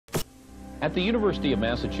At the University of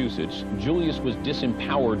Massachusetts, Julius was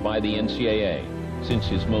disempowered by the NCAA, since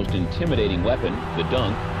his most intimidating weapon, the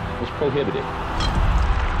dunk, was prohibited.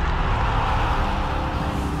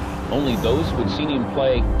 Only those who had seen him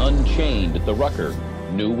play unchained at the Rucker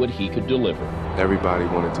knew what he could deliver. Everybody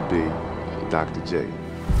wanted to be Dr. J.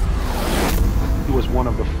 He was one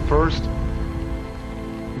of the first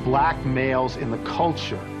black males in the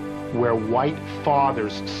culture where white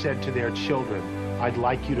fathers said to their children, "I'd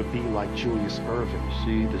like you to be like Julius Erving."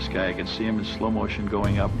 See this guy, I can see him in slow motion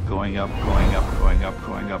going up, going up, going up, going up,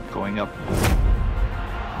 going up, going up.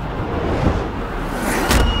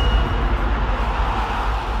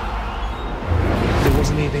 There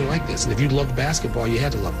wasn't anything like this, and if you loved basketball, you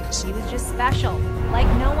had to love this. He was just special, like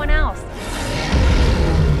no one else.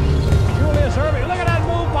 Julius Erving, look at that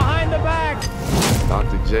move behind the back.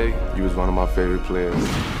 Dr. J, he was one of my favorite players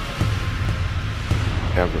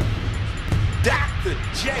ever. Dr.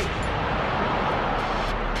 J.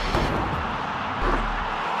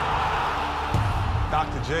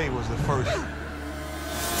 Dr. J was the first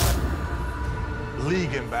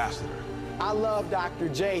league ambassador. I love Dr.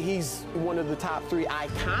 J. He's one of the top 3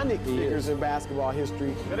 iconic figures in basketball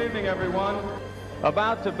history. Good evening, everyone.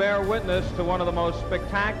 About to bear witness to one of the most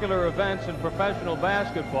spectacular events in professional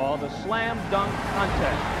basketball, the slam dunk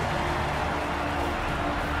contest.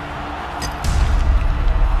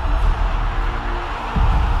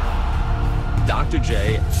 Dr.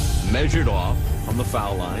 J measured off from the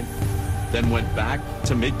foul line, then went back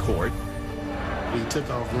to midcourt. He took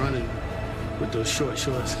off running with those short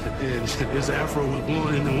shorts, and his afro was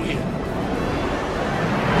blowing in the wind.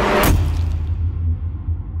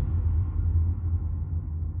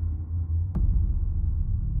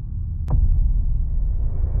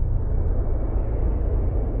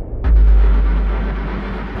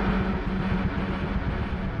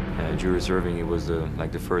 Julius Erving, it was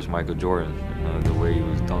like the first Michael Jordan, the way he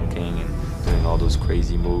was dunking and doing all those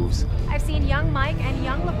crazy moves. I've seen young Mike and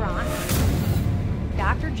young LeBron.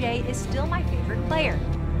 Dr. J is still my favorite player.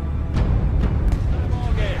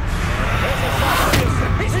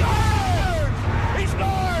 He scores! He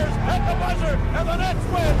scores at the buzzer, and the Nets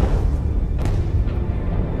win!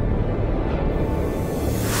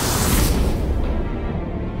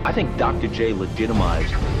 I think Dr. J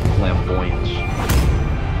legitimized flamboyance.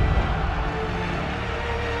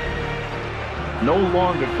 No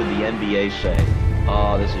longer could the NBA say,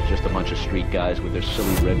 "Oh, this is just a bunch of street guys with their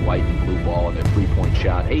silly red, white, and blue ball and their three-point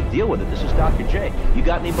shot. Hey, deal with it. This is Dr. J. You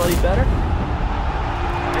got anybody better?"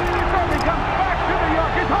 Julius Erving comes back to New York,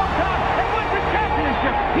 his hometown, and wins the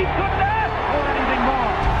championship. He couldn't ask for anything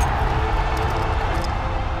more.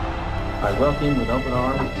 I welcome you with open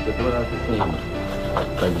arms to the Philadelphia team.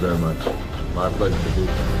 Thank you very much. My pleasure to do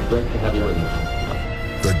so. Great to have you with me.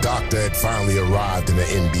 The doctor had finally arrived in the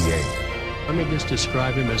NBA. Let me just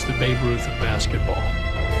describe him as the Babe Ruth of basketball.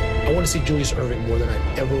 I want to see Julius Erving more than I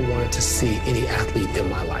ever wanted to see any athlete in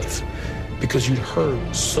my life, because you'd heard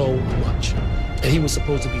so much, and he was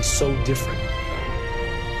supposed to be so different.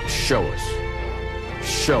 Show us.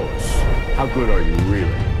 Show us. How good are you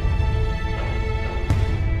really?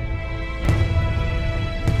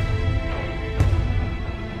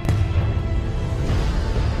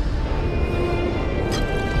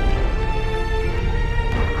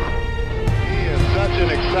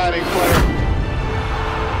 Exciting player.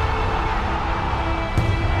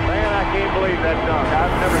 Man, I can't believe that dunk.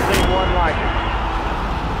 I've never seen one like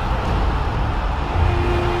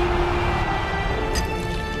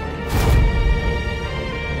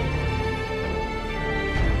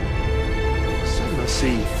All of a sudden I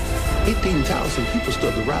see 18,000 people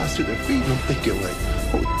start to rise to their feet, and I'm thinking like,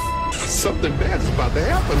 oh, something bad is about to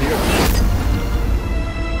happen here.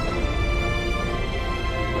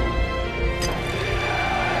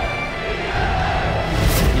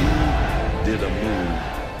 Did a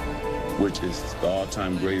move, which is the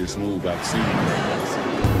all-time greatest move I've seen.